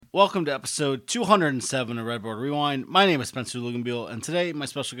Welcome to episode 207 of Redboard Rewind. My name is Spencer Luganbiel, and today my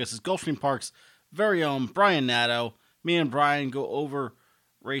special guest is Gulfstream Park's very own Brian Nadeau. Me and Brian go over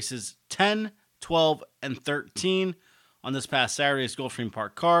races 10, 12, and 13 on this past Saturday's Gulfstream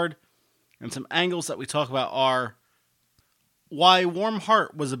Park card. And some angles that we talk about are why Warm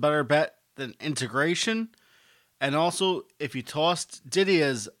Heart was a better bet than Integration, and also if you tossed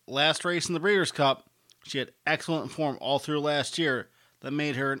Didia's last race in the Breeders' Cup, she had excellent form all through last year that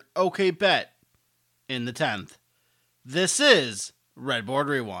made her an okay bet in the 10th. This is Redboard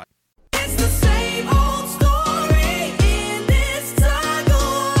Rewind. It's the same old story in this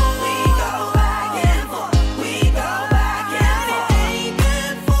tuggle. We go back and forth. We go back and forth. It ain't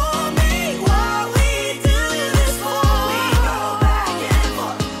good for me. What we do this for? We go back and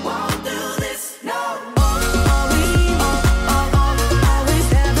forth. Won't do this no more. Always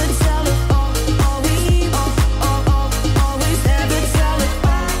never tell it. Always never tell it. Always never tell it.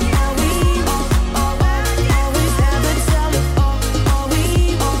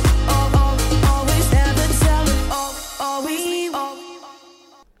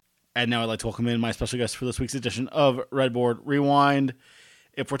 And now I'd like to welcome in my special guest for this week's edition of Redboard Rewind.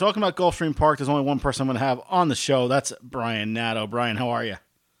 If we're talking about Gulfstream Park, there's only one person I'm going to have on the show. That's Brian Nadeau. Brian, how are you?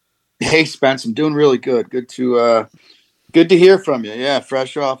 Hey, Spence, I'm doing really good. Good to hear from you. Yeah,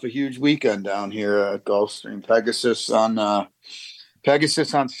 fresh off a huge weekend down here at Gulfstream. Pegasus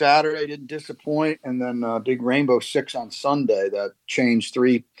on Saturday didn't disappoint, and then big Rainbow Six on Sunday that changed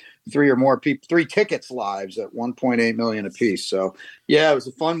three or more people, 3 tickets lives at 1.8 million apiece. So yeah, it was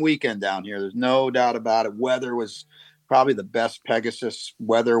a fun weekend down here. There's no doubt about it. Weather was probably the best Pegasus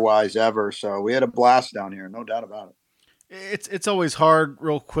weather-wise ever. So we had a blast down here, no doubt about it. It's always hard,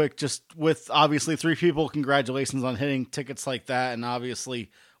 real quick, just with obviously 3 people. Congratulations on hitting tickets like that, and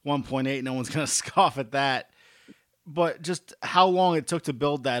obviously 1.8. No one's going to scoff at that. But just how long it took to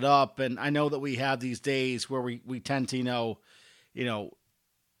build that up, and I know that we have these days where we tend to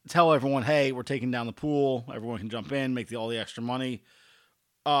tell everyone, hey, we're taking down the pool. Everyone can jump in, make all the extra money.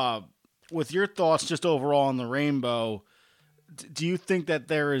 With your thoughts just overall on the Rainbow, do you think that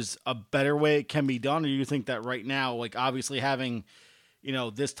there is a better way it can be done? Or do you think that right now, like obviously having,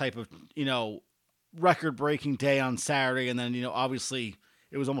 this type of, record-breaking day on Saturday, and then, obviously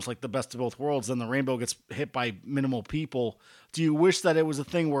it was almost like the best of both worlds, then the Rainbow gets hit by minimal people. Do you wish that it was a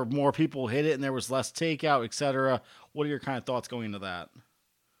thing where more people hit it and there was less takeout, et cetera? What are your kind of thoughts going into that?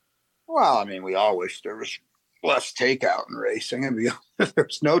 Well, I mean, we all wish there was less takeout in racing. If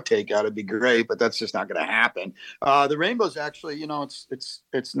there's no takeout, it'd be great, but that's just not going to happen. The Rainbow's actually,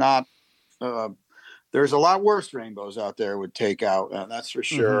 it's not. There's a lot worse Rainbows out there with takeout, that's for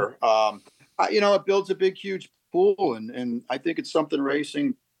sure. Mm-hmm. It builds a big, huge pool, and I think it's something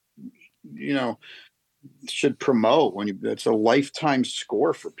racing, should promote it's a lifetime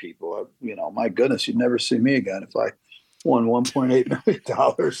score for people. My goodness, you'd never see me again if I won $1.8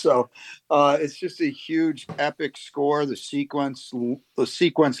 million. So it's just a huge epic score. The sequence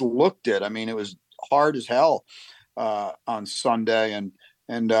looked it. I mean, it was hard as hell on Sunday,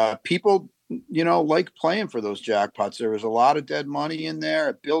 and people, like playing for those jackpots. There was a lot of dead money in there.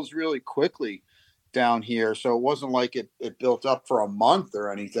 It builds really quickly down here. So it wasn't like it built up for a month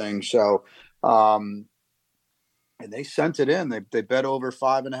or anything. So, and they sent it in. They bet over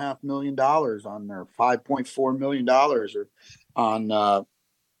 $5.5 million on their $5.4 million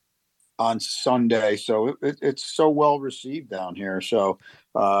on Sunday. So it's so well received down here. So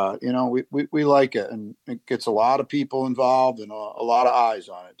we like it, and it gets a lot of people involved and a lot of eyes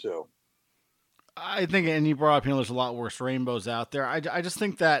on it too. I think, and you brought up, there's a lot worse Rainbows out there. I just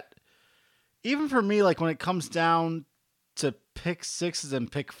think that even for me, like when it comes down to pick 6s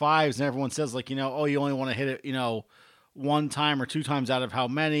and pick 5s, and everyone says like, you only want to hit it, 1 time or 2 times out of how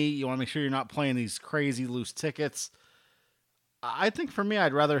many, you want to make sure you're not playing these crazy loose tickets. I think for me,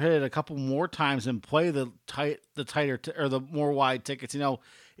 I'd rather hit it a couple more times and play the tighter or the more wide tickets,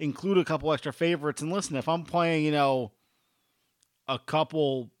 include a couple extra favorites. And listen, if I'm playing, a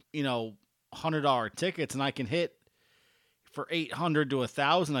couple, $100 tickets and I can hit for 800 to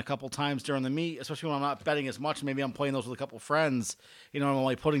 1,000 a couple times during the meet, especially when I'm not betting as much. Maybe I'm playing those with a couple friends. I'm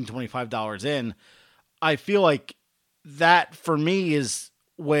only putting $25 in. I feel like that for me is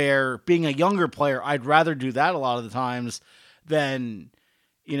where, being a younger player, I'd rather do that a lot of the times than,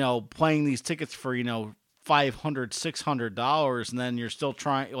 playing these tickets for, $500, $600, and then you're still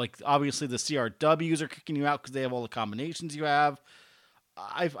trying, like, obviously the CRWs are kicking you out because they have all the combinations you have.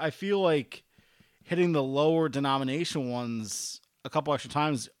 I feel like hitting the lower denomination ones a couple extra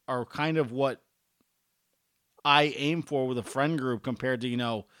times are kind of what I aim for with a friend group compared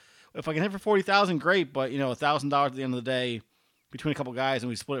to, if I can hit for 40,000, great, but $1,000 at the end of the day between a couple guys and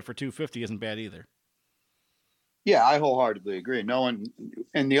we split it for 250 isn't bad either. Yeah, I wholeheartedly agree. No one,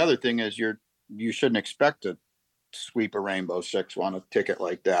 and the other thing is you shouldn't expect to sweep a Rainbow Six on a ticket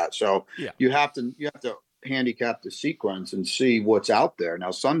like that. So Yeah. you have to handicap the sequence and see what's out there.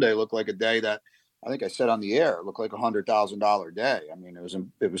 Now Sunday looked like a day that I think I said on the air, it looked like $100,000 day. I mean,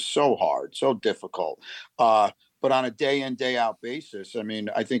 it was so hard, so difficult. But on a day in, day out basis, I mean,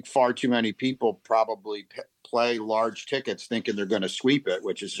 I think far too many people probably play large tickets thinking they're going to sweep it,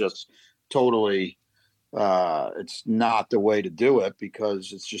 which is just totally, it's not the way to do it,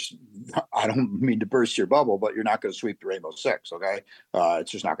 because it's just, I don't mean to burst your bubble, but you're not going to sweep the Rainbow Six. Okay.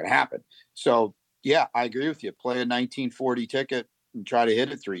 It's just not going to happen. So yeah, I agree with you. Play a 1940 ticket and try to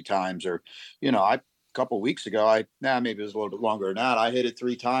hit it 3 times, or, a couple of weeks ago, maybe it was a little bit longer than that. I hit it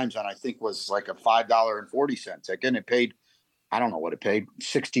 3 times and I think was like a $5.40 ticket. And it paid, I don't know what it paid,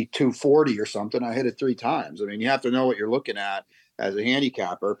 $62.40 or something. I hit it 3 times. I mean, you have to know what you're looking at as a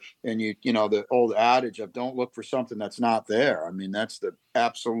handicapper, and the old adage of don't look for something that's not there. I mean, that's the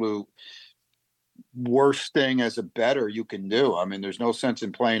absolute worst thing as a bettor you can do. I mean, there's no sense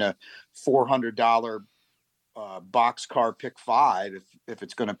in playing a $400 boxcar pick 5 if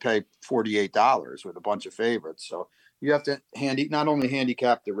it's going to pay $48 with a bunch of favorites. So you have to not only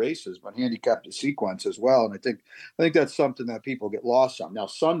handicap the races, but handicap the sequence as well. And I think that's something that people get lost on. Now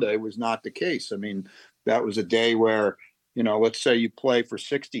Sunday was not the case. I mean, that was a day where, let's say you play for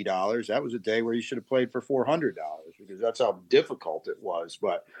 $60. That was a day where you should have played for $400, because that's how difficult it was.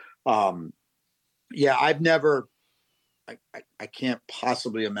 But yeah, I've never, I can't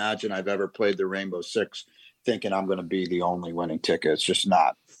possibly imagine I've ever played the Rainbow Six thinking I'm going to be the only winning ticket. It's just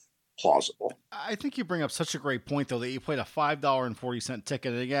not plausible. I think you bring up such a great point, though, that you played a $5.40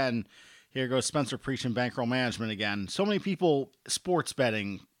 ticket. And again, here goes Spencer preaching bankroll management again. So many people, sports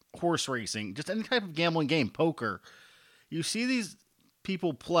betting, horse racing, just any type of gambling game, poker, you see these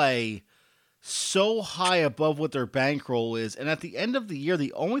people play so high above what their bankroll is. And at the end of the year,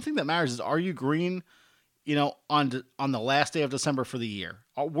 the only thing that matters is, are you green, on the last day of December for the year?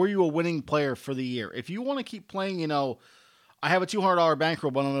 Were you a winning player for the year? If you want to keep playing, I have a $200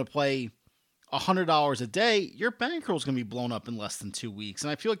 bankroll, but I'm going to play $100 a day, your bankroll is going to be blown up in less than 2 weeks.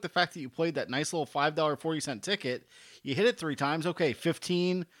 And I feel like the fact that you played that nice little $5.40 ticket, you hit it 3 times, okay,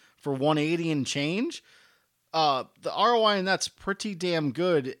 15 for 180 and change. The ROI in that's pretty damn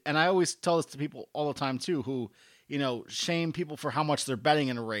good. And I always tell this to people all the time too, who, shame people for how much they're betting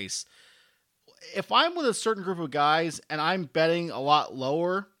in a race. If I'm with a certain group of guys and I'm betting a lot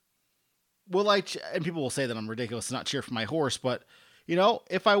lower, and people will say that I'm ridiculous to not cheer for my horse, but,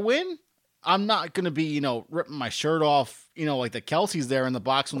 if I win, I'm not going to be, ripping my shirt off, like the Kelce's there in the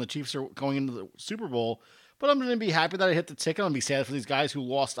box when the Chiefs are going into the Super Bowl. But I'm going to be happy that I hit the ticket. I'm going to be sad for these guys who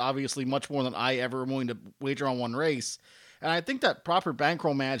lost, obviously, much more than I ever am willing to wager on one race. And I think that proper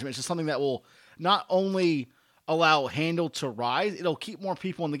bankroll management is just something that will not only allow handle to rise, it'll keep more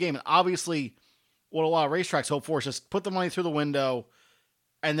people in the game. And obviously, what a lot of racetracks hope for is just put the money through the window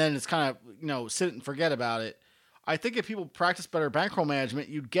and then it's kind of, sit and forget about it. I think if people practice better bankroll management,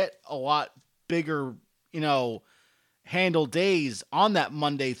 you'd get a lot bigger, handle days on that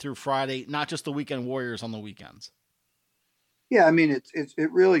Monday through Friday, not just the weekend warriors on the weekends. Yeah, I mean,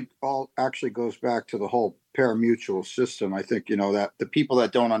 it really all actually goes back to the whole pari-mutuel system. I think, that the people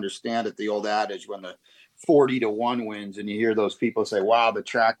that don't understand it, the old adage, when the 40-1 wins, and you hear those people say, wow, the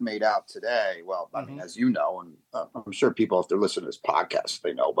track made out today. Well, I mean, as you know, and I'm sure people, if they're listening to this podcast,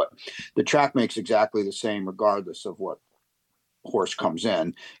 they know, but the track makes exactly the same regardless of what horse comes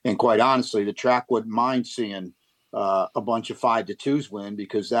in. And quite honestly, the track wouldn't mind seeing a bunch of 5-2s win,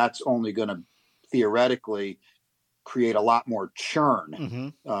 because that's only going to theoretically create a lot more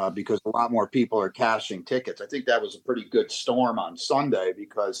churn because a lot more people are cashing tickets. I think that was a pretty good storm on Sunday,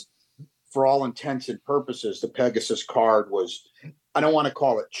 because for all intents and purposes, the Pegasus card was, I don't want to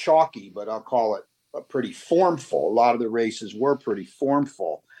call it chalky, but I'll call it pretty formful. A lot of the races were pretty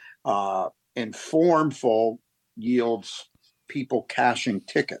formful, and formful yields people cashing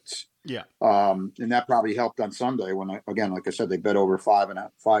tickets. Yeah. And that probably helped on Sunday when, again, like I said, they bet over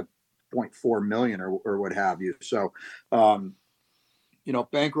 5.4 million or what have you. So,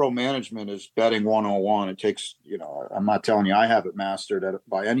 bankroll management is betting 101. It takes, I'm not telling you I have it mastered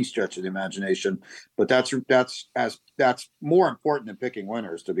by any stretch of the imagination, but that's more important than picking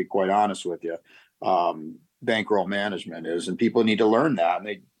winners, to be quite honest with you. Bankroll management is, and people need to learn that. And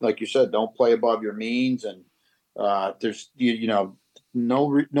they, like you said, don't play above your means. And there's,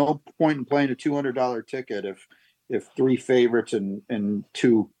 no point in playing a $200 ticket if 3 favorites and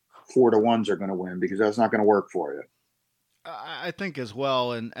 2 4-1s are going to win, because that's not going to work for you. I think as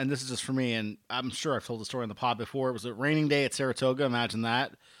well, and this is just for me, and I'm sure I've told the story on the pod before. It was a raining day at Saratoga. Imagine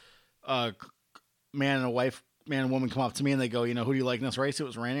that. Man and a wife, man and woman come up to me and they go, who do you like in this race? It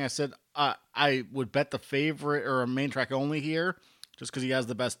was raining. I said, I would bet the favorite or a main track only here, just because he has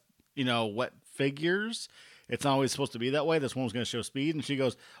the best, wet figures. It's not always supposed to be that way. This one was going to show speed. And she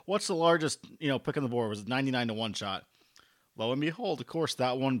goes, what's the largest, pick on the board? It was 99 to 1 shot. Lo and behold, of course,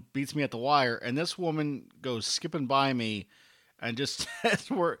 that one beats me at the wire. And this woman goes skipping by me and just says,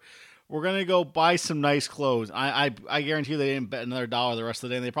 we're going to go buy some nice clothes. I guarantee you they didn't bet another dollar the rest of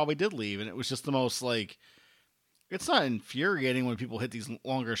the day, and they probably did leave. And it was just the most, it's not infuriating when people hit these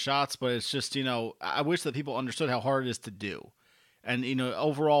longer shots, but it's just, I wish that people understood how hard it is to do. And,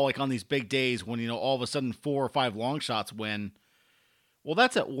 overall, on these big days when, all of a sudden 4 or 5 long shots win, well,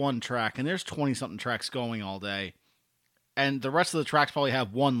 that's at one track, and there's 20-something tracks going all day. And the rest of the tracks probably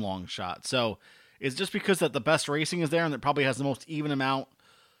have one long shot. So it's just because that the best racing is there and it probably has the most even amount,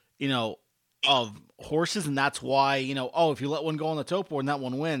 of horses, and that's why, if you let one go on the tote board and that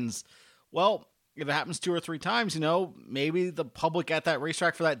one wins, well, if it happens 2 or 3 times, maybe the public at that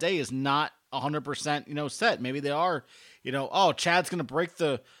racetrack for that day is not 100%, set. Maybe they are, Chad's going to break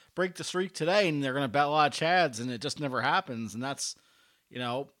the streak today, and they're going to bet a lot of Chads, and it just never happens. And that's,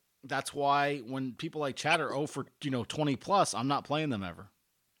 that's why when people like Chad are 0 for, 20 plus, I'm not playing them ever.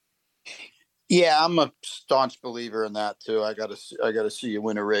 Yeah, I'm a staunch believer in that too. I gotta see you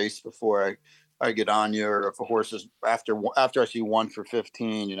win a race before I get on you. Or if a horse is after I see 1 for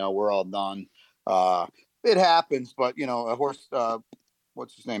 15, we're all done. It happens, but a horse,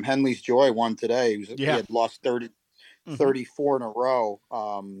 what's his name? Henley's Joy won today. He had lost 34 in a row.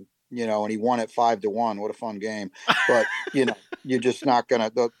 And he won at 5 to 1. What a fun game. But you're just not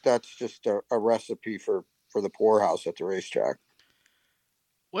gonna. That's just a recipe for the poorhouse at the racetrack.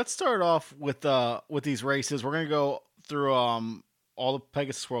 Let's start off with these races. We're going to go through all the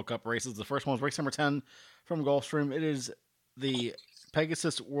Pegasus World Cup races. The first one is race number 10 from Gulfstream. It is the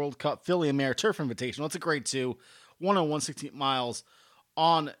Pegasus World Cup Filly and Mare Turf Invitational. It's a grade 2, 116 miles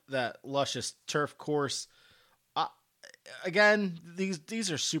on that luscious turf course. Again,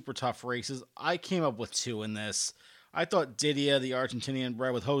 these are super tough races. I came up with 2 in this. I thought Didia, the Argentinian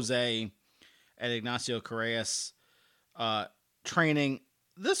bred with Jose and Ignacio Correas, training.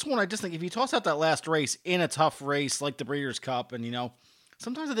 This one, I just think if you toss out that last race in a tough race like the Breeders' Cup, and,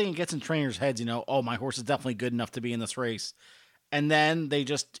 sometimes I think it gets in trainers' heads, my horse is definitely good enough to be in this race. And then they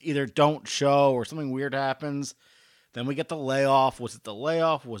just either don't show or something weird happens. Then we get the layoff. Was it the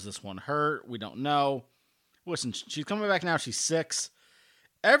layoff? Was this one hurt? We don't know. Listen, she's coming back now. She's 6.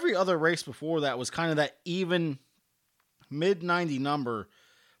 Every other race before that was kind of that even mid-90 number,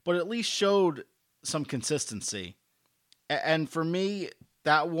 but at least showed some consistency. And for me,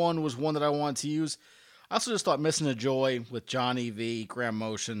 that one was one that I wanted to use. I also just thought Missing a Joy with Johnny V, Graham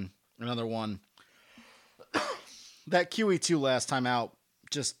Motion, another one. That QE2 last time out,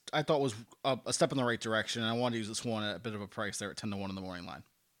 I thought was a step in the right direction. And I wanted to use this one at a bit of a price there at 10 to 1 in the morning line.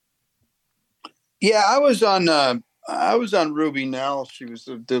 Yeah, I was on Ruby Nell. She was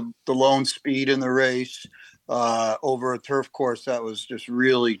the lone speed in the race over a turf course that was just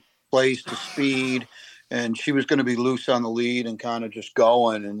really plays to speed. And she was going to be loose on the lead and kind of just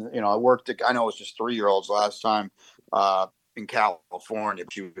going. And, I know it was just 3-year-olds last time in California.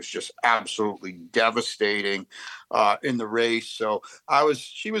 She was just absolutely devastating in the race. So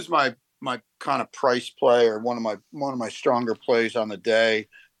she was my kind of price play, or one of my stronger plays on the day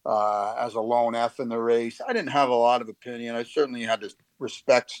as a lone F in the race. I didn't have a lot of opinion. I certainly had to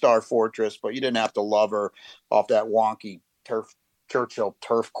respect Star Fortress, but you didn't have to love her off that wonky Churchill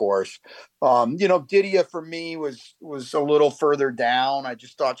turf course. Didia for me was a little further down. I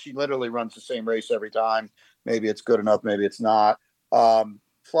just thought she literally runs the same race every time. Maybe it's good enough, maybe it's not.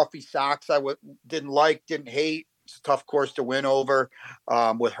 Fluffy Socks didn't hate. It's a tough course to win over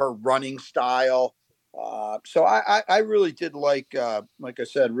with her running style. So I really did like I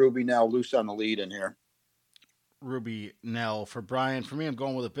said, Ruby Nell loose on the lead in here. Ruby Nell for Brian. For me, I'm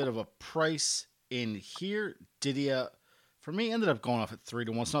going with a bit of a price in here. Didia, for me, ended up going off at 3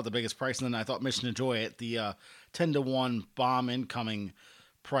 to 1. It's not the biggest price. And then I thought Mission to Joy at the 10 to 1 bomb incoming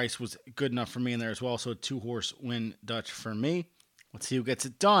price was good enough for me in there as well. So a 2-horse win Dutch for me. Let's see who gets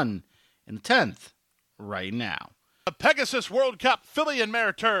it done in the 10th right now. The Pegasus World Cup Filly and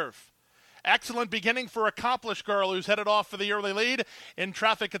Mare Turf. Excellent beginning for Accomplished Girl, who's headed off for the early lead. In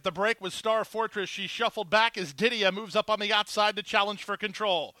traffic at the break with Star Fortress. She shuffled back as Didia moves up on the outside to challenge for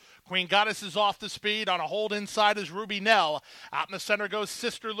control. Queen Goddess is off the speed. On a hold inside is Ruby Nell. Out in the center goes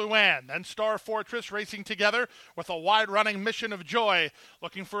Sister Luann. Then Star Fortress racing together with a wide-running Mission of Joy.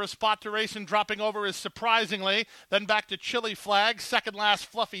 Looking for a spot to race and dropping over is Surprisingly. Then back to Chili Flag. Second last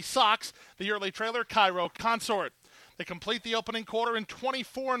Fluffy Socks. The early trailer Cairo Consort. They complete the opening quarter in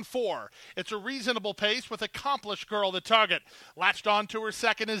 24-4. It's a reasonable pace with Accomplished Girl the target. Latched on to her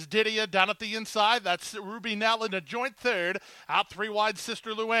second is Didia down at the inside. That's Ruby Nell in a joint third. Out three wide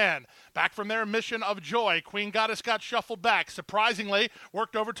Sister Luann. Back from there, Mission of Joy. Queen Goddess got shuffled back. Surprisingly,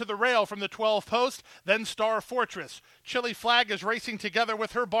 worked over to the rail from the 12 post. Then Star Fortress. Chili Flag is racing together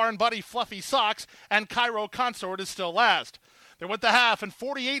with her barn buddy Fluffy Socks. And Cairo Consort is still last. They went the half and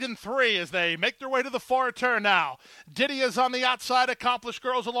 48-3 as they make their way to the far turn now. Didia's on the outside. Accomplished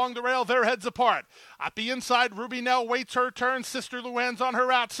Girls along the rail. Their heads apart. At the inside, Ruby Nell waits her turn. Sister Luann's on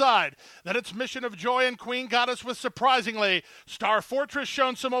her outside. Then it's Mission of Joy and Queen Goddess with Surprisingly. Star Fortress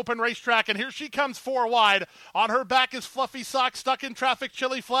shown some open racetrack, and here she comes four wide. On her back is Fluffy Sock stuck in traffic.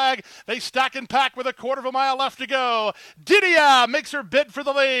 Chili Flag. They stack and pack with a quarter of a mile left to go. Didia makes her bid for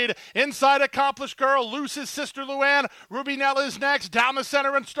the lead. Inside, Accomplished Girl loses Sister Luann. Ruby Nell is next. Down the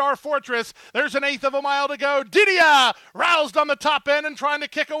center and Star Fortress. There's an eighth of a mile to go. Didia roused on the top end and trying to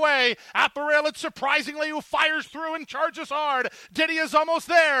kick away. At the rail, it's Surprisingly who fires through and charges hard. Didia's almost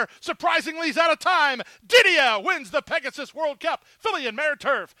there. Surprisingly's out of time. Didia wins the Pegasus World Cup Filly and Mare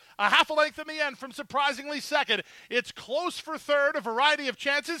Turf. A half a length in the end from Surprisingly second. It's close for third. A variety of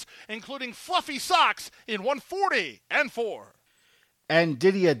chances, including Fluffy Socks in 140-4. And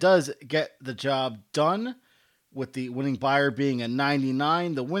Didia does get the job done, with the winning buyer being a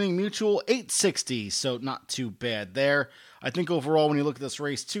 99, the winning mutual 860, so not too bad there. I think overall, when you look at this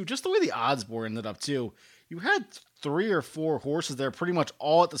race too, just the way the odds board ended up too, you had 3 or 4 horses there pretty much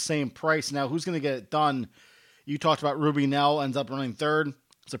all at the same price. Now, who's going to get it done? You talked about Ruby Nell ends up running third.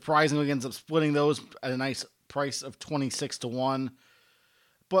 Surprisingly, ends up splitting those at a nice price of 26-1.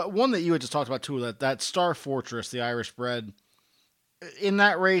 But one that you had just talked about too, that Star Fortress, the Irish bred, in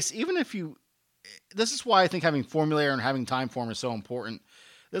that race, even if you, this is why I think having formulaire and having time form is so important.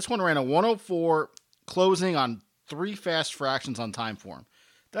 This one ran a 104, closing on 3 fast fractions on time form.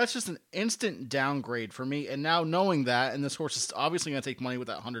 That's just an instant downgrade for me. And now knowing that, and this horse is obviously going to take money with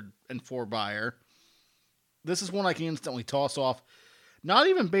that 104 buyer, this is one I can instantly toss off. Not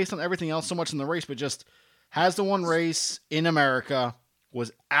even based on everything else so much in the race, but just has the one race in America,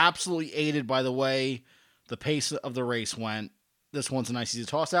 was absolutely aided by the way the pace of the race went. This one's a nice easy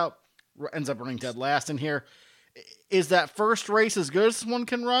toss out. Ends up running dead last in here. Is that first race as good as this one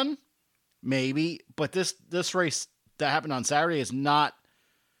can run? Maybe, but this race that happened on Saturday is not,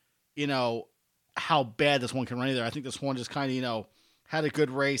 how bad this one can run either. I think this one just kind of, had a good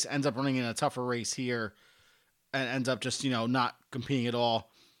race, ends up running in a tougher race here, and ends up just, not competing at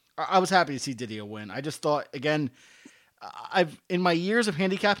all. I was happy to see Didia win. I just thought, again, in my years of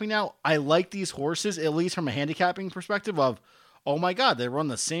handicapping now, I like these horses, at least from a handicapping perspective of, oh my God, they run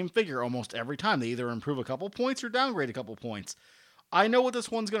the same figure almost every time. They either improve a couple points or downgrade a couple points. I know what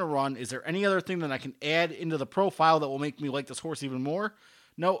this one's going to run. Is there any other thing that I can add into the profile that will make me like this horse even more?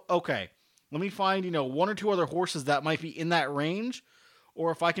 No? Okay. Let me find, 1 or 2 other horses that might be in that range.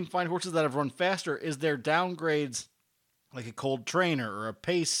 Or if I can find horses that have run faster, is there downgrades like a cold trainer or a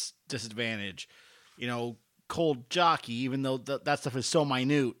pace disadvantage? Cold jockey, even though that stuff is so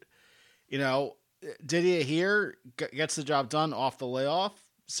minute. Didia here gets the job done off the layoff.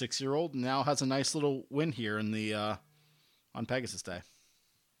 6-year-old now has a nice little win here in the on Pegasus Day.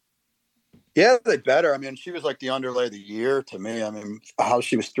 Yeah, they better. I mean, she was like the underlay of the year to me. I mean, how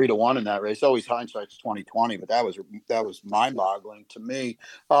she was 3-1 in that race. Always hindsight's 20/20, but that was mind-boggling to me.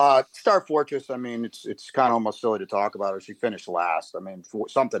 Star Fortress. I mean, it's kind of almost silly to talk about her. She finished last. I mean,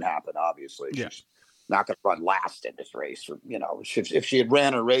 something happened. Obviously, yeah. She's not going to run last in this race. If she had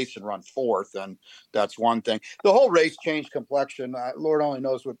ran a race and run 4th, then that's one thing. The whole race changed complexion. Lord only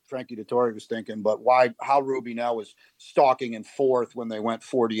knows what Frankie Dettori was thinking, but how Ruby Nell was stalking in 4th when they went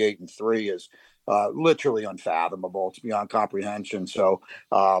 48-3 is literally unfathomable. It's beyond comprehension. So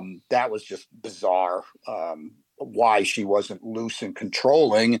that was just bizarre. Why she wasn't loose and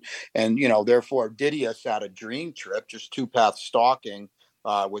controlling, and therefore Didia sat a dream trip, just 2-path stalking.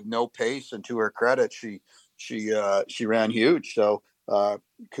 With no pace, and to her credit, she ran huge. So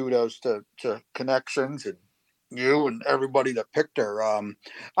kudos to Connections and you and everybody that picked her.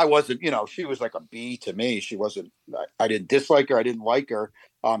 I wasn't, she was like a B to me. She wasn't. I didn't dislike her. I didn't like her.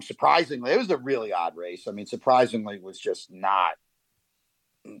 Surprisingly, it was a really odd race. I mean, surprisingly, was just not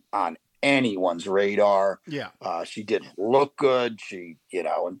on anyone's radar. Yeah. She didn't look good.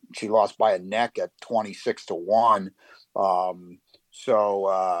 And she lost by a neck at 26-1.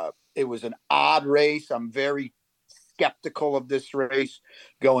 So it was an odd race. I'm very skeptical of this race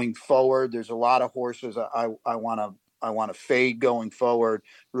going forward. There's a lot of horses I want to fade going forward.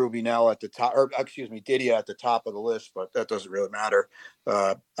 Rubinell at the top, or excuse me, Didia at the top of the list, but that doesn't really matter.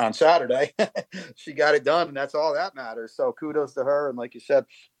 On Saturday, she got it done, and that's all that matters. So kudos to her. And like you said,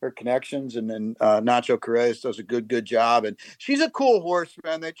 her connections, and then Nacho Corrales does a good job. And she's a cool horse,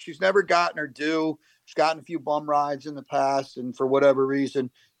 man, that she's never gotten her due. She's gotten a few bum rides in the past, and for whatever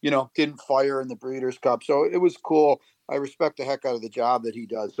reason, didn't fire in the Breeders' Cup. So it was cool. I respect the heck out of the job that he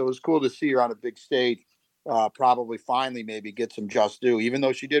does. So it was cool to see her on a big stage. Probably finally maybe get some just due, even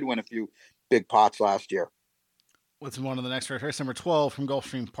though she did win a few big pots last year. Let's move on to the next race. Race number 12 from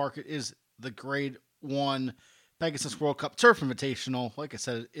Gulfstream Park. It is the Grade 1 Pegasus World Cup Turf Invitational. Like I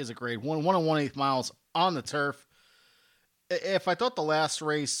said, it is a Grade 1. 1 1/8 miles on the turf. If I thought the last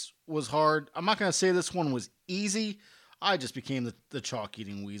race was hard, I'm not going to say this one was easy. I just became the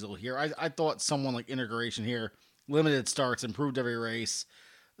chalk-eating weasel here. I thought someone like Integration here, limited starts, improved every race.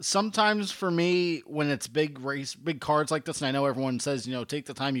 Sometimes for me, when it's big cards like this, and I know everyone says, take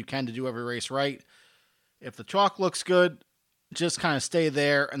the time you can to do every race right. If the chalk looks good, just kind of stay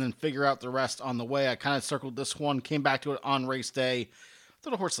there and then figure out the rest on the way. I kind of circled this one, came back to it on race day. I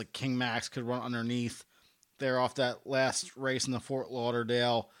thought a horse like King Max could run underneath there off that last race in the Fort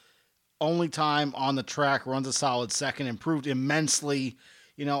Lauderdale. Only time on the track, runs a solid second, improved immensely.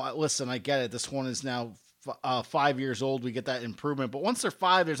 Listen, I get it. This one is now 5 years old. We get that improvement, but once they're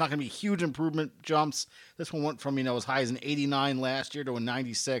 5, there's not going to be huge improvement jumps. This one went from as high as an 89 last year to a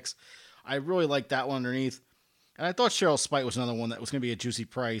 96. I really like that one underneath, and I thought Cheryl Spite was another one that was going to be a juicy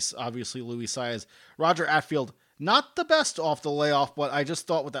price. Obviously, Louis Saez, Roger Atfield, not the best off the layoff, but I just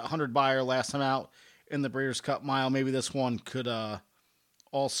thought with that 100 buyer last time out in the Breeders' Cup Mile, maybe this one could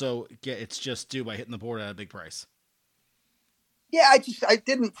also get its just due by hitting the board at a big price. Yeah, I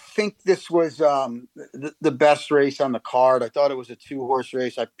didn't think this was the best race on the card. I thought it was a 2-horse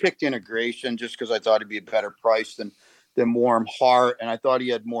race. I picked Integration just because I thought it'd be a better price than Warm Heart, and I thought he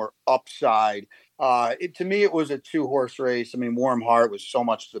had more upside. To me, it was a 2-horse race. I mean, Warm Heart was so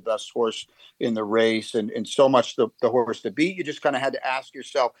much the best horse in the race, and so much the horse to beat. You just kind of had to ask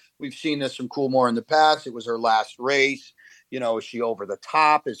yourself, we've seen this from Coolmore in the past. It was her last race. Is she over the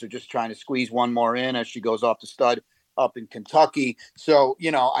top? Is her just trying to squeeze one more in as she goes off the stud up in Kentucky? So,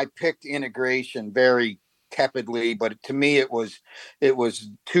 I picked Integration very tepidly, but to me, it was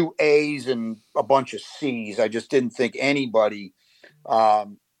 2 A's and a bunch of C's. I just didn't think anybody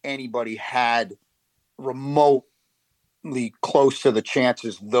had remotely close to the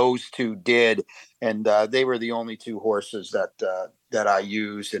chances those two did. And they were the only 2 horses that I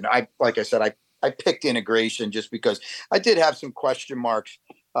used. And like I said, I picked Integration just because I did have some question marks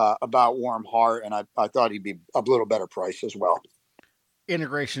about Warm Heart, and I thought he'd be a little better price as well.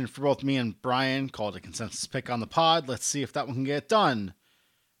 Integration for both me and Brian, called a consensus pick on the pod. Let's see if that one can get done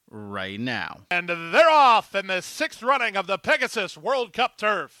right now. And they're off in the 6th running of the Pegasus World Cup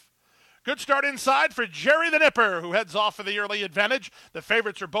Turf. Good start inside for Jerry the Nipper, who heads off for the early advantage. The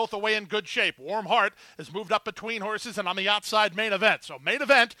favorites are both away in good shape. Warm Heart has moved up between horses and on the outside Main Event. So Main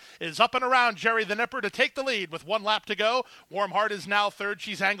Event is up and around Jerry the Nipper to take the lead with 1 lap to go. Warm Heart is now 3rd.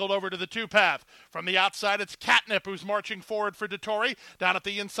 She's angled over to the 2-path. From the outside, it's Catnip who's marching forward for Dettori. Down at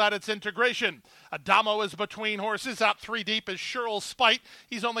the inside, it's Integration. Adamo is between horses. Out 3 deep is Cheryl Spite.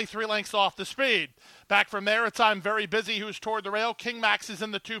 He's only 3 lengths off the speed. Back from there, it's I'm Very Busy, who's toward the rail. King Max is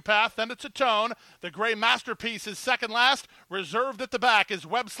in the 2-path. Then it's a Tone. The Gray Masterpiece is second last. Reserved at the back is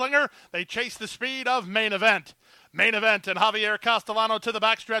Web Slinger. They chase the speed of Main Event. Main Event and Javier Castellano to the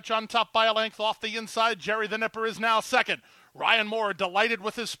backstretch on top by a length off the inside. Jerry the Nipper is now second. Ryan Moore delighted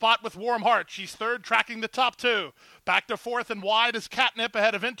with his spot with Warm Heart. She's 3rd, tracking the top 2. Back to 4th and wide is Catnip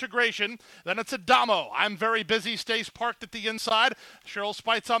ahead of Integration. Then it's Adamo. I'm Very Busy stays parked at the inside. Cheryl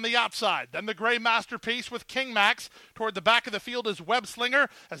Spite's on the outside. Then the Gray Masterpiece with King Max. Toward the back of the field is Web Slinger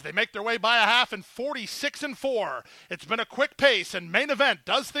as they make their way by a half in 46-4. It's been a quick pace, and Main Event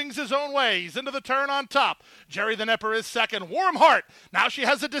does things his own way. He's into the turn on top. Jerry the Nipper is second. Warm Heart. Now she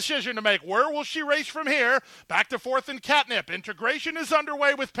has a decision to make. Where will she race from here? Back to 4th and Catnip. tip. Integration is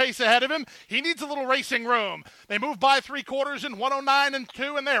underway with pace ahead of him. He needs a little racing room. They move by 3/4 in 109 and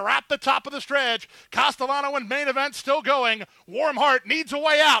 2, and they're at the top of the stretch. Castellano in main event still going. Warm Heart needs a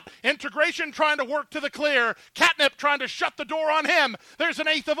way out. Integration trying to work to the clear. Catnip trying to shut the door on him. There's an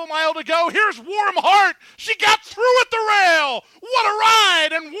eighth of a mile to go. Here's Warm Heart. She got through at the rail. What a ride!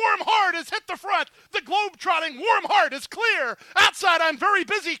 And Warm Heart has hit the front. The globe-trotting Warm Heart is clear. Outside, I'm very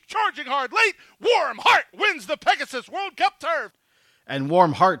busy, charging hard late. Warm Heart wins the Pegasus World Cup turf. And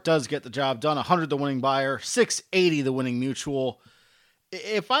Warm Heart does get the job done. 100 the winning buyer, 680 the winning mutual.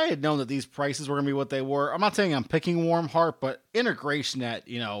 If I had known that these prices were going to be what they were, I'm not saying I'm picking Warm Heart, but integration at,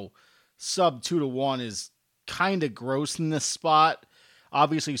 sub 2-1 is kind of gross in this spot.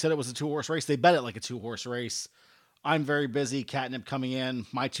 Obviously, you said it was a 2-horse race. They bet it like a 2-horse race. I'm very busy. Catnip coming in.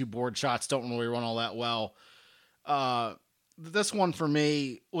 My 2 board shots don't really run all that well. This one for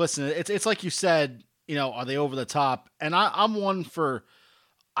me, listen, it's like you said, are they over the top? And I'm one for,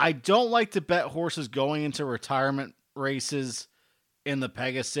 I don't like to bet horses going into retirement races in the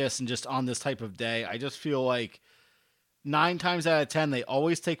Pegasus and just on this type of day. I just feel like 9 times out of 10, they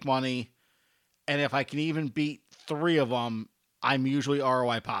always take money. And if I can even beat 3 of them, I'm usually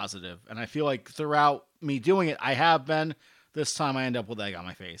ROI positive. And I feel like throughout me doing it, I have been. This time I end up with egg on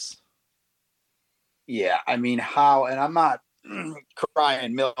my face. Yeah, I mean, how, and I'm not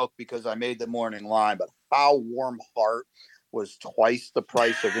crying milk because I made the morning line, but how Warm Heart was twice the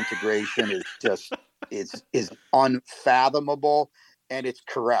price of integration is just, is unfathomable, and it's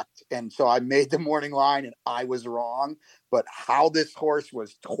correct. And so I made the morning line and I was wrong, but how this horse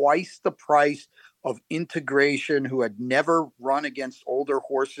was twice the price of integration, who had never run against older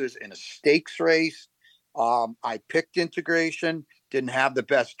horses in a stakes race. I picked integration, didn't have the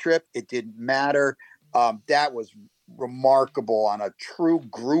best trip. It didn't matter. That was remarkable on a true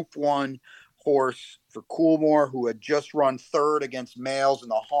Group 1 horse for Coolmore, who had just run 3rd against males in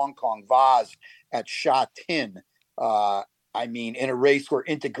the Hong Kong Vase at Sha Tin. I mean, in a race where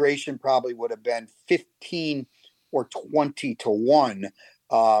integration probably would have been 15 or 20 to 1,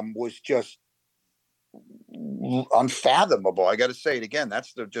 was just unfathomable. I got to say it again.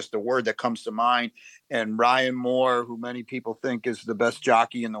 That's just the word that comes to mind. And Ryan Moore, who many people think is the best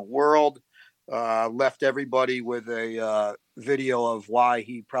jockey in the world, left everybody with a video of why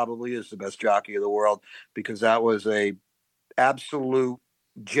he probably is the best jockey of the world, because that was a absolute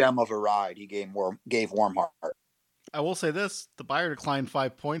gem of a ride he gave Warm Heart. I will say this, the buyer declined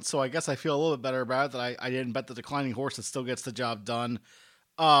 5 points, so I guess I feel a little bit better about it that I didn't bet the declining horse that still gets the job done.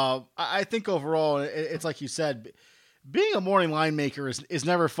 I think overall, it's like you said, being a morning line maker is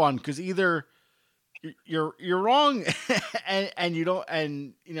never fun, because either you're wrong and you don't,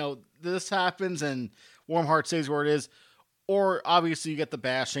 and this happens and Warm Heart stays where it is, or obviously you get the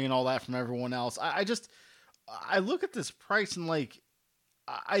bashing and all that from everyone else. I look at this price and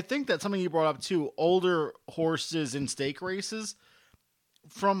I think that something you brought up too, older horses in stake races,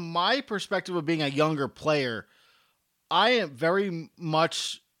 from my perspective of being a younger player, I am very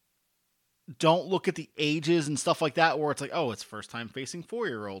much don't look at the ages and stuff like that, where it's like, oh, it's first time facing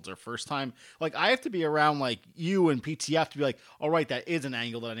 4-year-olds or first time. Like, I have to be around like you and PTF to be like, all right, that is an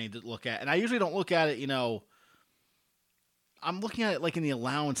angle that I need to look at. And I usually don't look at it, I'm looking at it like in the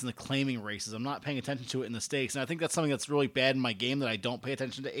allowance and the claiming races. I'm not paying attention to it in the stakes. And I think that's something that's really bad in my game, that I don't pay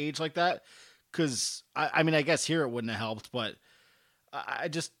attention to age like that. Cause I mean, I guess here it wouldn't have helped, but I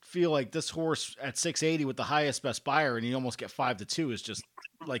just feel like this horse at 680 with the highest best buyer, and you almost get 5-2, is just,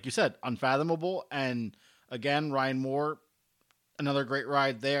 like you said, unfathomable. And again, Ryan Moore, another great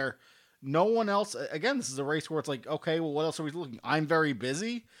ride there. No one else. Again, this is a race where it's like, okay, well, what else are we looking? I'm very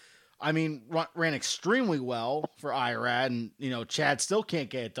busy. I mean, ran extremely well for IRAD, and Chad still can't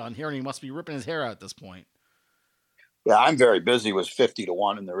get it done here, and he must be ripping his hair out at this point. Yeah, I'm very busy was 50 to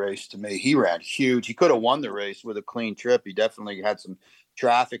 1 in the race to me. He ran huge. He could have won the race with a clean trip. He definitely had some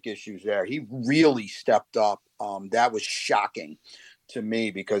traffic issues there. He really stepped up. That was shocking to me,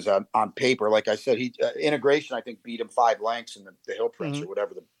 because on paper, like I said, integration, I think, beat him 5 lengths in the Hill Prince or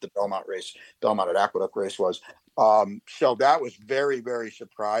whatever the Belmont at Aqueduct race was. So that was very, very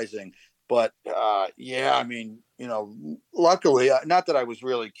surprising. But yeah, I mean, luckily, not that I was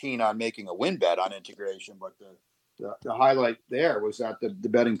really keen on making a win bet on integration, but the highlight there was that the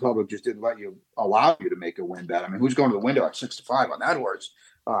betting public just didn't allow you to make a win bet. I mean, who's going to the window at 6-5 on that horse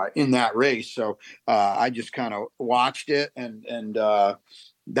in that race? So I just kind of watched it, and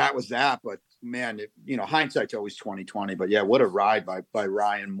that was that. But man, hindsight's always 20/20. But yeah, what a ride by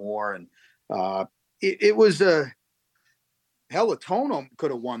Ryan Moore, and it was Pelotonum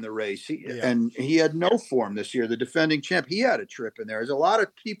could have won the race. Yeah. And he had no form this year. The defending champ, he had a trip in there. There's a lot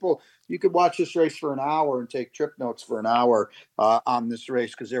of people. You could watch this race for an hour and take trip notes for an hour on this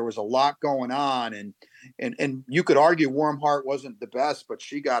race because there was a lot going on. And you could argue Warm Heart wasn't the best, but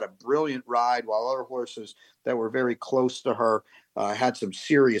she got a brilliant ride while other horses that were very close to her had some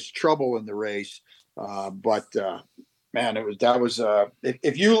serious trouble in the race. Man,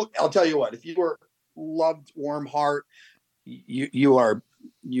 I'll tell you what, if you loved Warm Heart, you are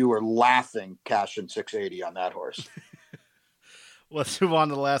laughing cashing 680 on that horse. Let's move on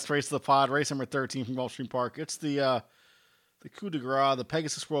to the last race of the pod, race number 13 from Gulfstream Park. It's the Coup de Grace, the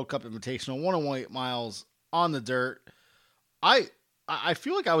Pegasus World Cup Invitational, 108 miles on the dirt. I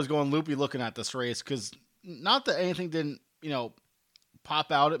feel like I was going loopy looking at this race because not that anything didn't,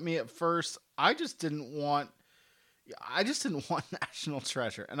 pop out at me at first. I just didn't want National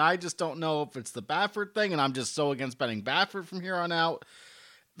Treasure. And I just don't know if it's the Baffert thing, and I'm just so against betting Baffert from here on out.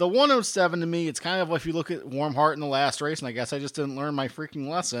 The 107 to me, it's kind of like if you look at Warm Heart in the last race, and I guess I just didn't learn my freaking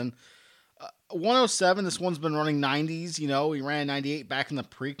lesson. 107, this one's been running 90s. He ran 98 back in the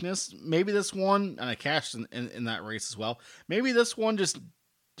Preakness. Maybe this one, and I cashed in that race as well. Maybe this one just,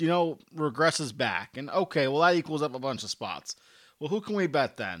 regresses back. And okay, well, that equals up a bunch of spots. Well, who can we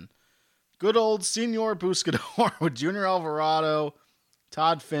bet then? Good old Senor Buscador with Junior Alvarado,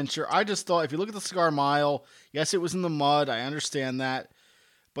 Todd Fincher. I just thought, if you look at the Cigar Mile, yes, it was in the mud. I understand that.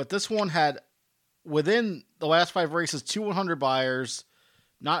 But this one had, within the last 5 races, 200 buyers,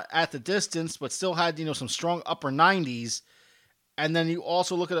 not at the distance, but still had, some strong upper 90s. And then you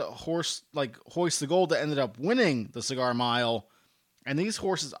also look at a horse like Hoist the Gold that ended up winning the Cigar Mile. And these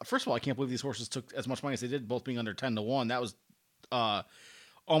horses, first of all, I can't believe these horses took as much money as they did, both being under 10-1. That was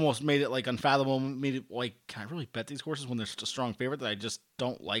almost made it unfathomable. Made it can I really bet these horses when they're such a strong favorite that I just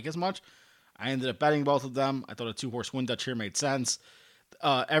don't like as much? I ended up betting both of them. I thought a 2-horse win Dutch here made sense.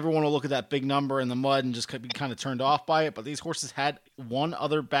 Everyone will look at that big number in the mud and just be kind of turned off by it. But these horses had one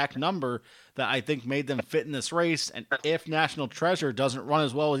other back number that I think made them fit in this race. And if National Treasure doesn't run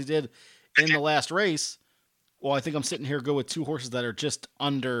as well as he did in the last race, well, I think I'm sitting here good with 2 horses that are just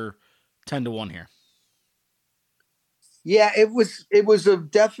under 10-1 here. Yeah, it was a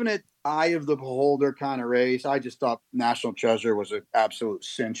definite eye of the beholder kind of race. I just thought National Treasure was an absolute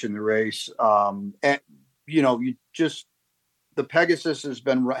cinch in the race. The Pegasus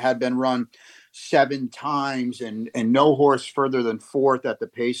had been run 7 times and no horse further than 4th at the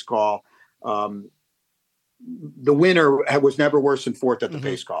pace call. The winner was never worse than 4th at the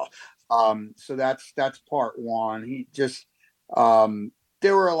pace call. So that's part one. He just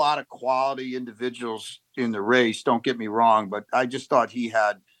there were a lot of quality individuals in the race. Don't get me wrong, but I just thought he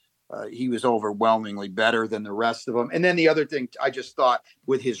was overwhelmingly better than the rest of them. And then the other thing I just thought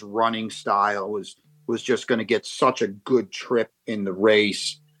with his running style was just going to get such a good trip in the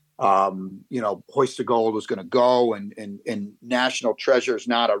race. Hoist the Gold was going to go and National Treasure is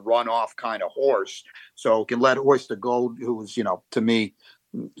not a runoff kind of horse. So can let Hoist the Gold, who was, to me,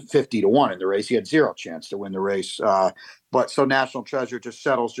 50-1 in the race. He had 0 chance to win the race. But so National Treasure just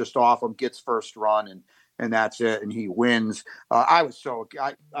settles just off him, gets first run and that's it. And he wins. I was so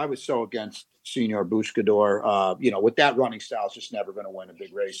against Senor Buscador. With that running style, it's just never going to win a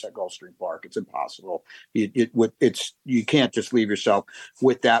big race at Gulfstream Park. It's impossible. You can't just leave yourself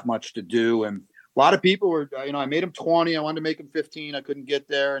with that much to do. And a lot of people were, I made him 20. I wanted to make him 15. I couldn't get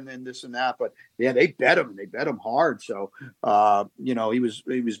there, and then this and that. But yeah, they bet him. They bet him hard. So, he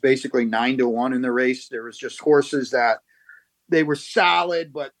was basically 9-1 in the race. There was just horses that they were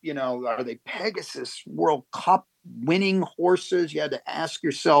solid, but are they Pegasus World Cup winning horses? You had to ask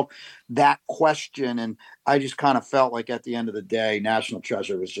yourself that question. And I just kind of felt like at the end of the day, National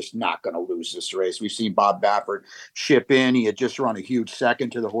Treasure was just not going to lose this race. We've seen Bob Baffert ship in. He had just run a huge second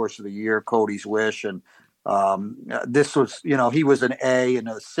to the Horse of the Year, Cody's Wish. And this was, he was an A and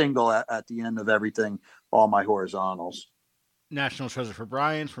a single at the end of everything, all my horizontals. National Treasure for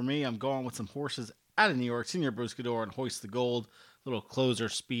Brian. For me, I'm going with some horses out of New York, Senor Buscador and Hoist the Gold. Little closer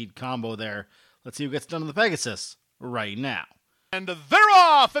speed combo there. Let's see who gets done in the Pegasus right now. And they're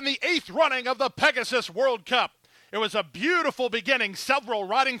off in the 8th running of the Pegasus World Cup. It was a beautiful beginning, several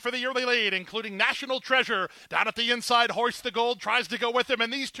riding for the early lead, including National Treasure. Down at the inside, Hoist the Gold tries to go with him,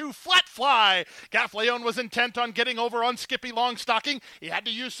 and these two flat fly. Gaffleone was intent on getting over on Skippy Longstocking. He had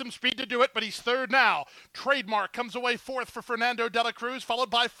to use some speed to do it, but he's 3rd now. Trademark comes away 4th for Fernando de la Cruz, followed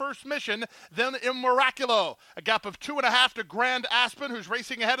by First Mission, then Immiraculo. A gap of 2.5 to Grand Aspen, who's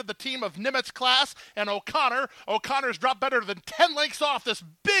racing ahead of the team of Nimitz Class and O'Connor. O'Connor's dropped better than 10 lengths off this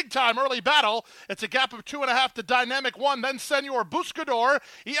big-time early battle. It's a gap of 2.5 to Dynamic One, then Senor Buscador.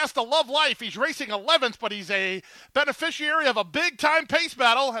 He has to love life. He's racing 11th, but he's a beneficiary of a big-time pace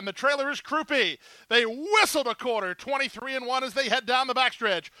battle, and the trailer is Croupy. They whistled a quarter, 23-1 as they head down the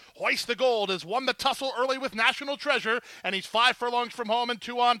backstretch. Hoist the Gold has won the tussle early with National Treasure, and he's 5 furlongs from home and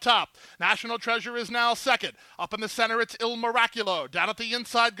 2 on top. National Treasure is now second. Up in the center, it's Il Miraculo. Down at the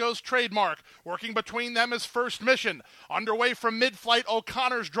inside goes Trademark. Working between them is First Mission. Underway from mid-flight,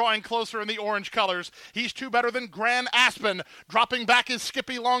 O'Connor's drawing closer in the orange colors. He's 2 better than Grand Aspen. Dropping back is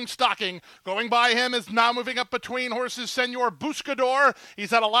Skippy Longstocking. Going by him is now moving up between horses Senor Buscador.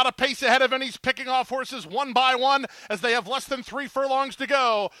 He's had a lot of pace ahead of him. He's picking off horses one by one as they have less than 3 furlongs to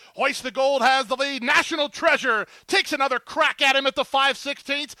go. Hoist the Gold has the lead. National Treasure takes another crack at him at the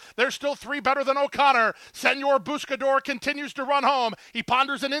 5/16. There's still 3 better than O'Connor. Senor Buscador continues to run home. He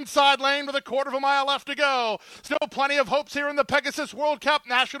ponders an inside lane with a quarter of a mile left to go. Still plenty of hopes here in the Pegasus World Cup.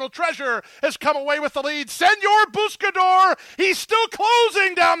 National Treasure has come away with the lead. Senor Buscador, he's still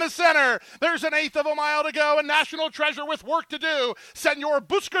closing down the center. There's an 1/8 of a mile to go, and National Treasure with work to do. Senor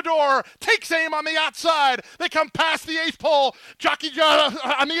Buscador takes aim on the outside. They come past the 8th pole. Jockey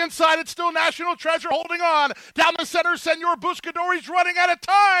on the inside, it's still National Treasure holding on. Down the center, Senor Buscador, he's running out of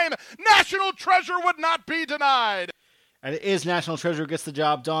time. National Treasure would not be denied. And it is National Treasure gets the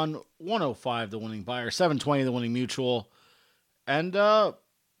job done. 105 the winning buyer, 720 the winning mutual. And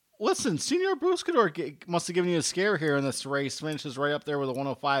listen, Senor Buscador must have given you a scare here in this race. Finishes right up there with a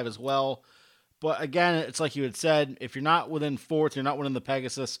 105 as well. But again, it's like you had said, if you're not within 4th, you're not winning the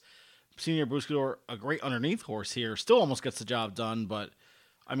Pegasus. Senor Buscador, a great underneath horse here, still almost gets the job done. But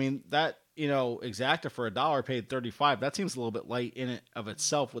I mean, that, exacta for $1 paid 35. That seems a little bit light in it of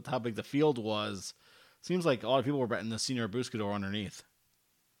itself with how big the field was. Seems like a lot of people were betting the Senor Buscador underneath.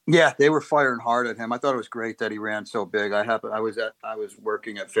 Yeah, they were firing hard at him. I thought it was great that he ran so big. I was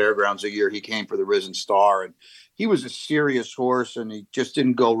working at Fairgrounds a year. He came for the Risen Star, and he was a serious horse, and he just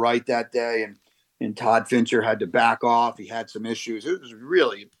didn't go right that day. And Todd Fincher had to back off. He had some issues. It was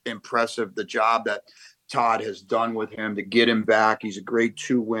really impressive, the job that Todd has done with him to get him back. He's a grade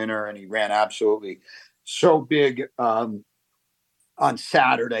 2 winner, and he ran absolutely so big on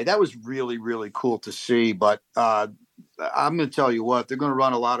Saturday. That was really, really cool to see. But I'm going to tell you what, they're going to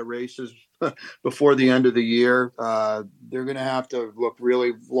run a lot of races before the end of the year. They're going to have to look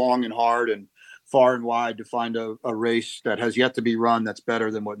really long and hard and far and wide to find a race that has yet to be run that's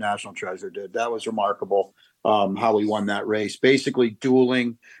better than what National Treasure did. That was remarkable, how he won that race. Basically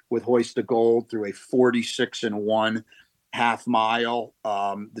dueling with Hoist the Gold through a 46-1 half mile.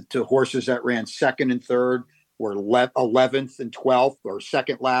 The 2 horses that ran second and third were 11th and 12th, or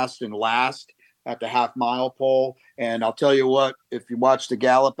second last and last at the half mile pole. And I'll tell you what, if you watch the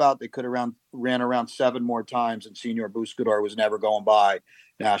gallop out, they could have ran around 7 more times, and Senor Buscador was never going by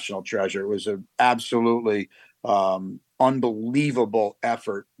National Treasure. It was an absolutely unbelievable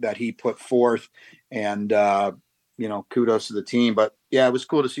effort that he put forth. And, kudos to the team. But yeah, it was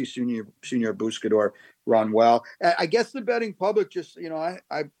cool to see Senor Buscador run well. I guess the betting public just,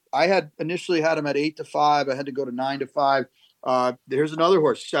 I had initially had him at 8-5. I had to go to 9-5. There's another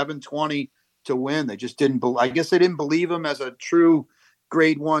horse, 720 to win. They just didn't. I guess they didn't believe him as a true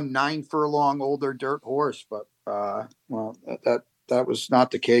grade 1, 9 furlong older dirt horse. But that was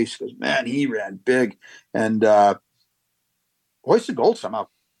not the case, because man, he ran big. And Hoist the Gold somehow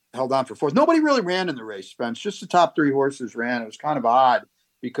held on for 4th. Nobody really ran in the race, Spence. Just the top 3 horses ran. It was kind of odd,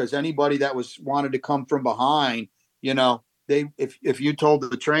 because anybody that wanted to come from behind, if you told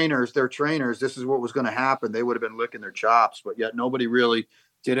their trainers, this is what was going to happen, they would have been licking their chops. But yet nobody really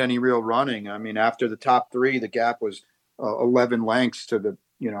did any real running. I mean, after the top 3, the gap was 11 lengths to the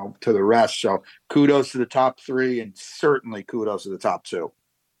rest. So kudos to the top 3, and certainly kudos to the top 2.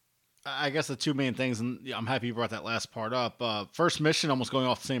 I guess the 2 main things, and I'm happy you brought that last part up. First Mission almost going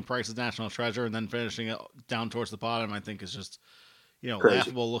off the same price as National Treasure, and then finishing it down towards the bottom, I think is just, Crazy.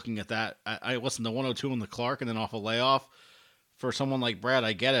 laughable looking at that. I listened to 102 in the Clark and then off a layoff. For someone like Brad,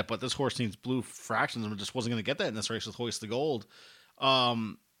 I get it, but this horse needs blue fractions, and just wasn't going to get that in this race with Hoist the Gold.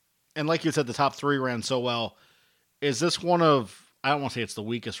 And like you said, the top 3 ran so well. Is this one of, I don't want to say it's the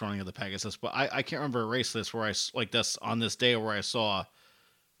weakest running of the Pegasus, but I can't remember a race on this day where I saw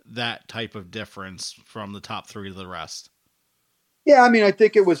that type of difference from the top 3 to the rest. Yeah, I mean, I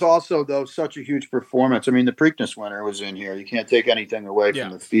think it was also, though, such a huge performance. I mean, the Preakness winner was in here. You can't take anything away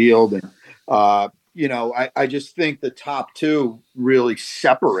from the field. And, I just think the top 2 really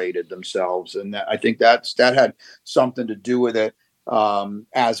separated themselves. And I think that had something to do with it.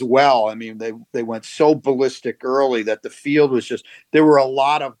 as well. I mean, they went so ballistic early that the field was just, there were a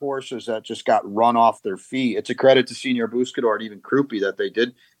lot of horses that just got run off their feet. It's a credit to Senior Buscador and even Krupe that they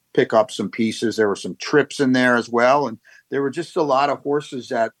did pick up some pieces. There were some trips in there as well. And there were just a lot of horses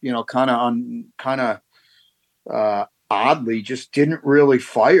that, oddly just didn't really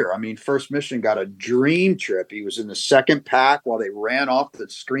fire. I mean, First Mission got a dream trip. He was in the second pack while they ran off the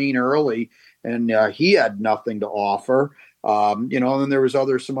screen early, and he had nothing to offer. And then there was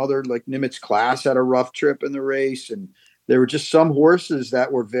some other like Nimitz Class had a rough trip in the race, and there were just some horses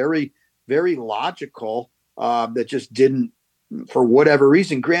that were very, very logical that just didn't, for whatever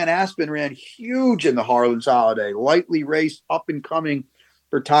reason. Grant Aspen ran huge in the Harlan's Holiday, lightly raced, up and coming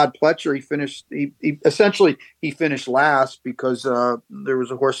for Todd Pletcher. He finished last because there was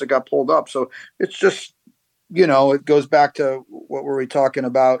a horse that got pulled up. So it's just, it goes back to what were we talking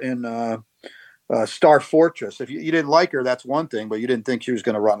about in Star Fortress. If you didn't like her, that's one thing, but you didn't think she was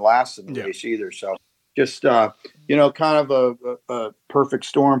going to run last in the race either. So just, kind of a perfect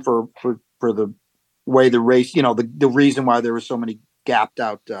storm for the way the race, the reason why there were so many gapped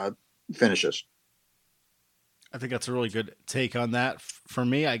out finishes. I think that's a really good take on that. For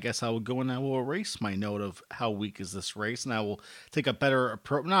me, I guess I will go and I will erase my note of how weak is this race, and I will take a better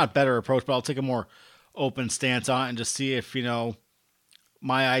approach, not a better approach, but I'll take a more open stance on it and just see if,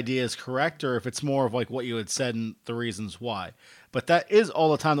 my idea is correct or if it's more of like what you had said and the reasons why. But that is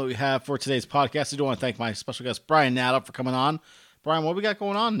all the time that we have for today's podcast. I do want to thank my special guest, Brian Nadeau, for coming on. Brian, what we got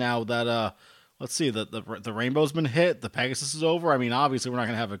going on now that, let's see, the rainbow's been hit, the Pegasus is over. I mean, obviously we're not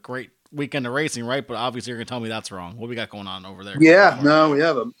going to have a great weekend of racing, right? But obviously you're gonna tell me that's wrong. What we got going on over there? Yeah, no, we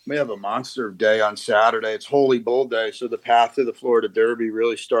have a monster day on Saturday. It's Holy Bull Day, so the path to the Florida Derby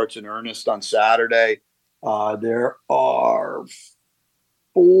really starts in earnest on Saturday. There are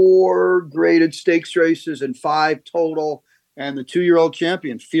 4 graded stakes races and 5 total, and the 2-year-old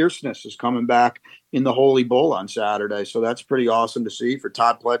champion Fierceness is coming back in the Holy Bull on Saturday. So that's pretty awesome to see for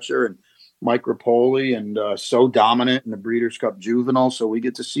Todd Pletcher and Mike Rapoli, and so dominant in the Breeders' Cup Juvenile. So we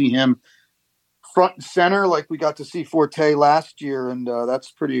get to see him front and center like we got to see Forte last year, and that's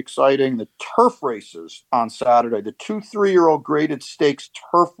pretty exciting. The turf races on Saturday, the 2-3-year-old graded stakes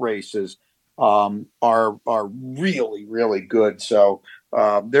turf races are really, really good. So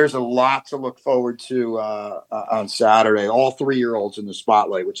there's a lot to look forward to on Saturday. All 3-year-olds in the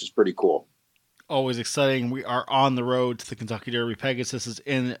spotlight, which is pretty cool. Always exciting. We are on the road to the Kentucky Derby. Pegasus is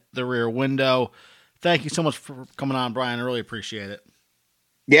in the rear window. Thank you so much for coming on, Brian. I really appreciate it.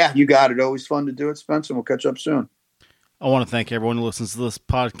 Yeah, you got it. Always fun to do it, Spencer. We'll catch up soon. I want to thank everyone who listens to this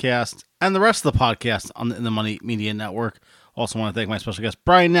podcast and the rest of the podcast on the In the Money Media Network. Also want to thank my special guest,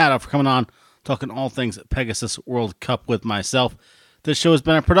 Brian Nadeau, for coming on, talking all things Pegasus World Cup with myself. This show has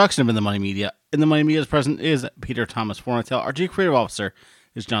been a production of In the Money Media. In the Money Media's president is Peter Thomas Fornatel. Our Chief Creative Officer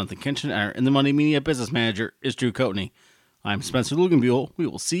is Jonathan Kinchin, and our In the Money Media Business Manager is Drew Coatney. I'm Spencer Luganbuell. We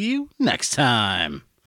will see you next time.